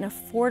free and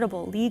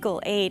affordable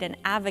legal aid and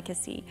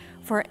advocacy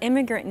for our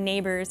immigrant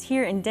neighbors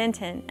here in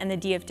Denton and the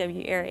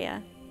DFW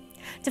area.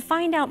 To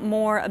find out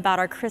more about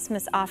our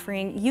Christmas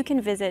offering, you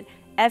can visit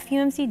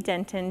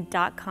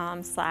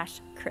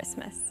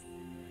fumcdenton.com/Christmas.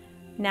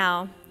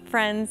 Now,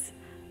 friends,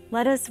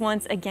 let us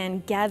once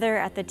again gather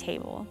at the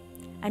table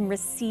and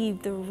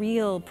receive the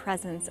real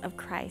presence of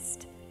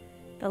Christ,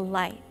 the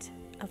light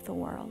of the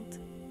world.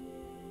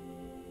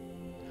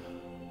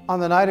 On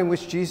the night in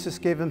which Jesus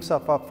gave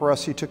himself up for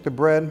us, he took the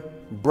bread,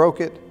 broke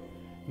it,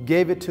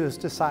 gave it to his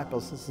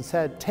disciples, and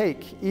said,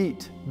 "Take,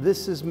 eat,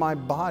 this is my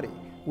body,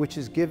 which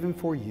is given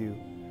for you.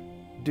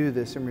 Do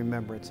this in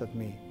remembrance of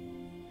me."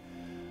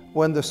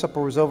 When the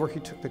supper was over, he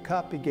took the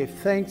cup, he gave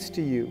thanks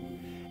to you,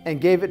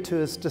 and gave it to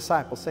his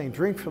disciples, saying,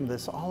 "Drink from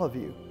this, all of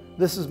you.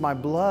 This is my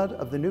blood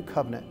of the new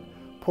covenant,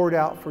 poured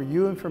out for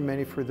you and for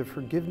many for the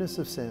forgiveness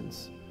of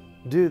sins.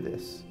 Do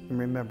this in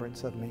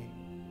remembrance of me."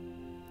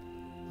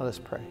 Let us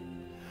pray.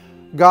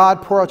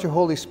 God, pour out your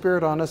Holy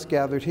Spirit on us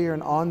gathered here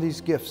and on these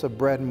gifts of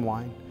bread and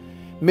wine.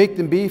 Make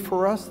them be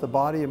for us the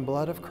body and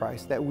blood of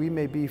Christ, that we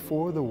may be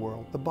for the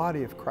world the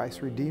body of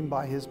Christ, redeemed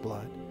by his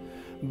blood.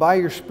 By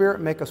your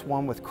Spirit, make us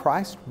one with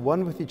Christ,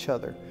 one with each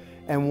other,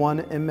 and one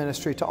in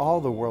ministry to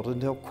all the world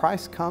until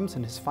Christ comes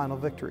in his final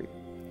victory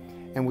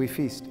and we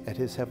feast at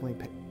his heavenly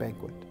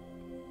banquet.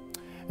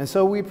 And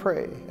so we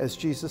pray as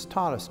Jesus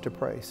taught us to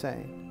pray,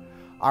 saying,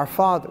 "Our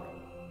Father,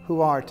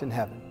 who art in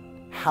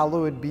heaven,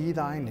 hallowed be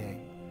thy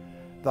name.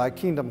 Thy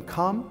kingdom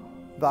come,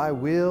 thy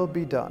will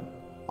be done,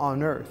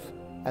 on earth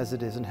as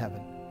it is in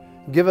heaven.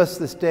 Give us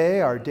this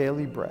day our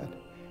daily bread,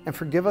 and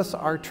forgive us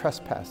our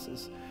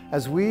trespasses,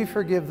 as we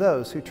forgive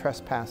those who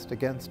trespass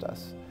against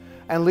us.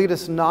 And lead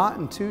us not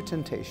into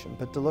temptation,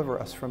 but deliver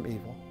us from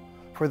evil.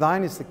 For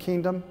thine is the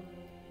kingdom,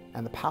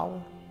 and the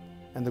power,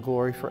 and the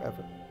glory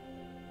forever.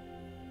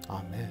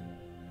 Amen."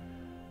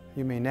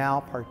 You may now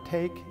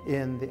partake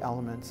in the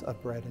elements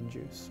of bread and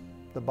juice,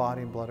 the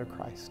body and blood of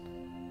Christ.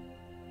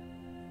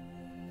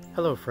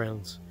 Hello,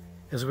 friends.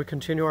 As we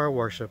continue our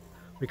worship,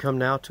 we come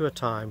now to a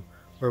time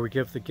where we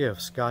give the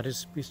gifts God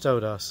has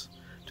bestowed us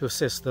to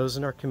assist those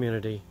in our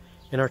community,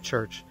 in our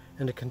church,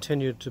 and to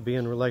continue to be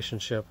in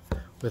relationship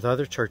with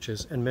other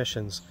churches and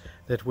missions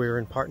that we're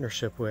in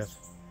partnership with.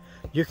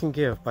 You can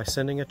give by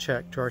sending a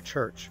check to our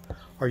church,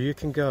 or you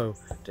can go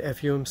to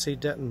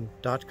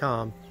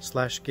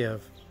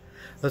fumcdenton.com/give.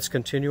 Let's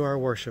continue our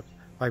worship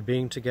by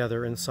being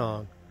together in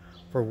song,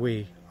 for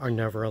we are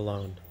never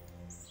alone.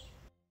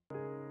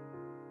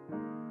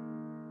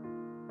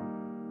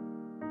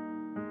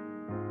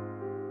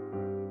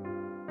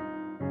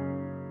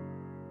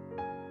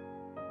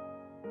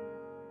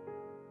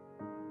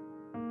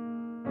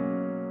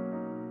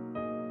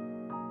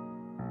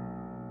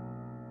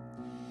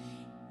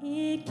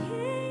 It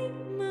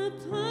came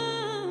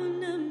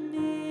upon a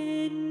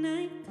midnight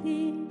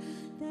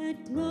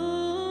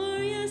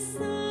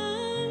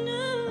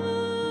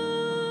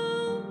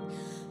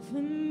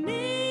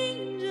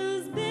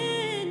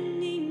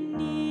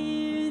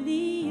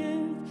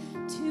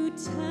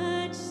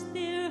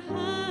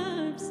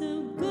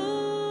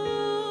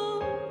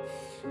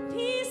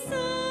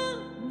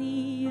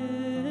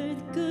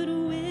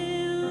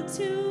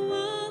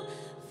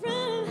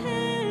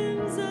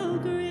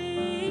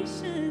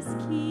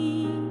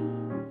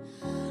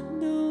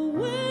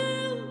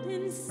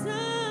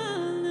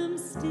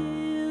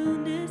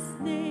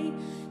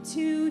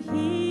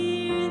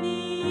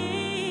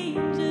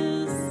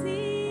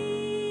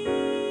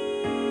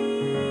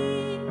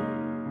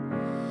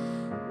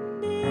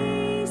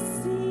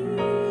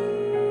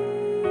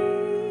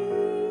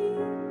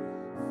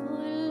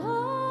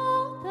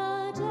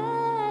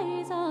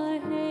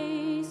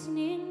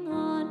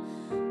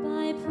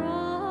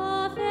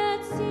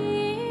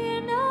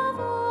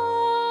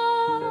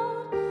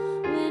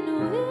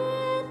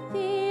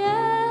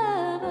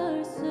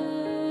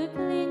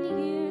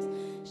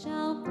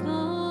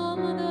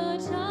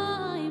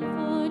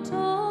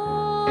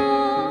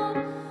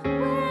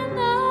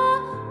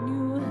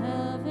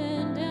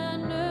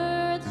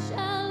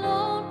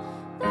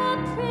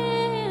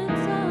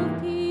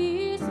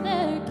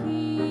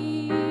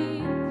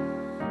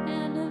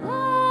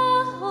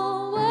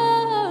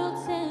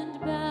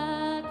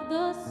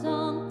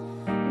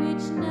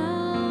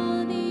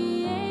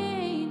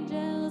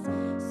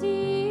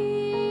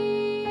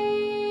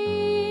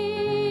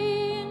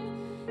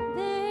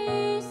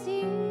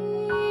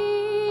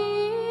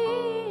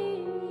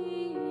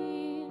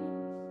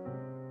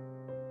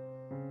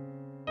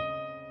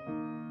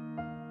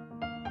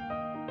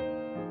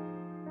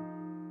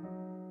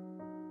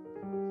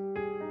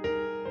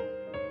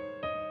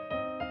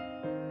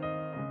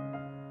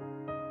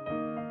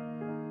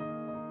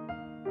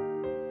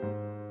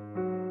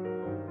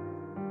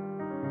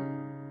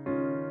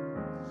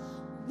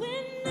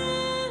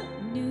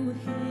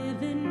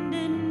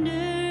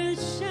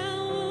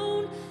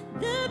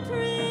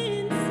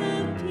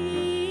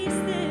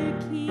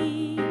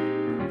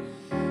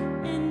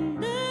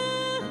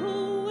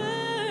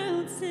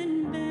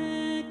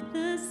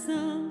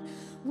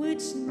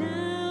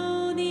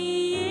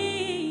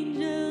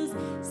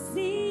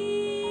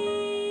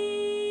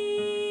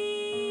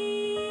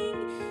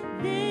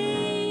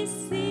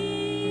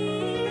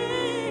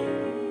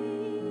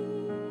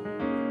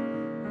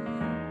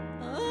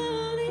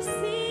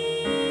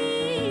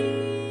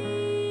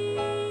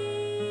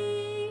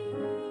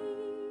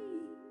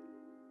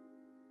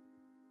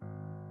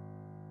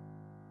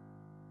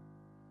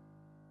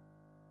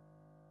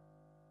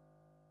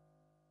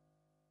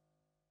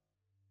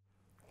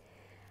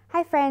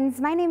Hi friends,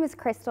 my name is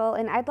Crystal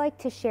and I'd like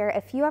to share a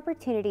few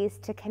opportunities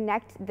to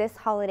connect this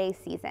holiday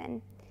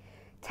season.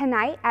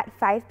 Tonight at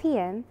 5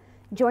 p.m.,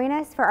 join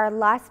us for our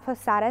Las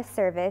Posadas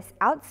service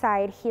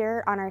outside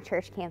here on our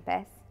church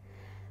campus.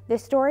 The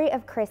story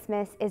of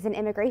Christmas is an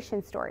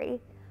immigration story,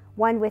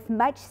 one with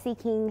much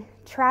seeking,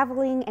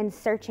 traveling, and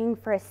searching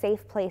for a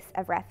safe place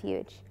of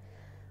refuge.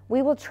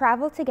 We will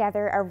travel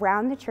together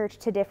around the church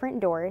to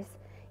different doors,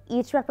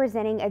 each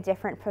representing a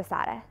different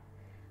posada.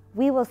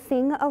 We will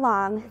sing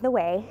along the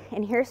way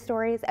and hear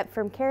stories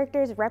from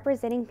characters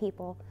representing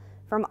people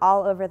from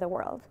all over the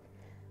world.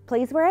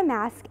 Please wear a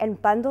mask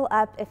and bundle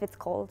up if it's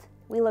cold.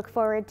 We look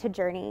forward to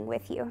journeying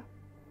with you.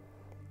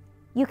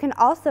 You can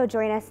also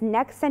join us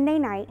next Sunday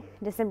night,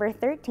 December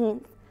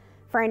 13th,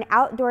 for an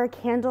outdoor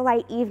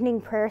candlelight evening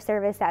prayer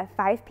service at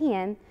 5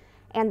 p.m.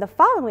 and the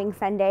following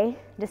Sunday,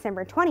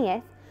 December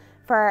 20th,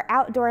 for our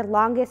outdoor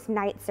longest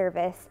night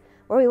service,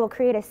 where we will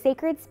create a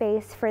sacred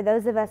space for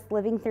those of us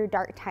living through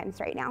dark times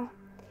right now.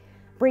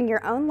 Bring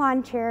your own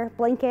lawn chair,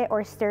 blanket,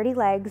 or sturdy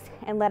legs,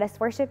 and let us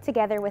worship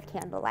together with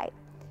candlelight.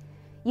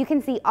 You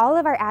can see all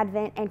of our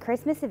Advent and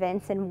Christmas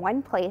events in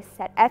one place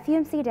at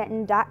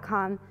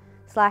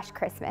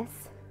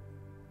fumcdenton.com/Christmas.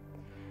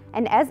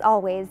 And as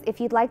always, if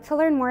you'd like to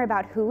learn more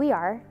about who we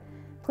are,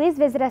 please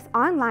visit us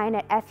online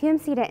at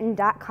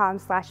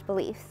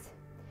fumcdenton.com/beliefs.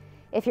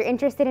 If you're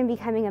interested in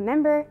becoming a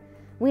member,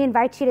 we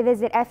invite you to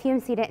visit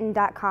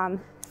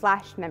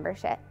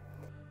fumcdenton.com/membership.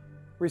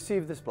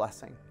 Receive this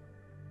blessing.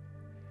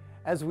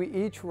 As we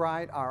each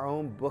write our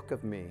own book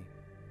of me,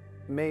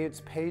 may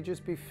its pages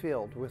be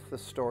filled with the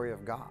story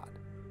of God,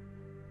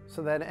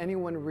 so that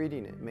anyone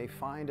reading it may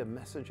find a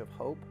message of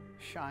hope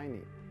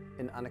shining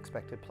in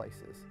unexpected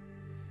places.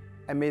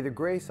 And may the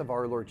grace of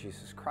our Lord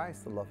Jesus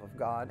Christ, the love of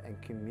God,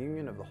 and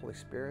communion of the Holy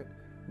Spirit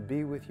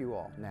be with you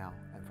all now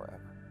and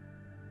forever.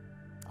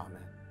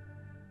 Amen.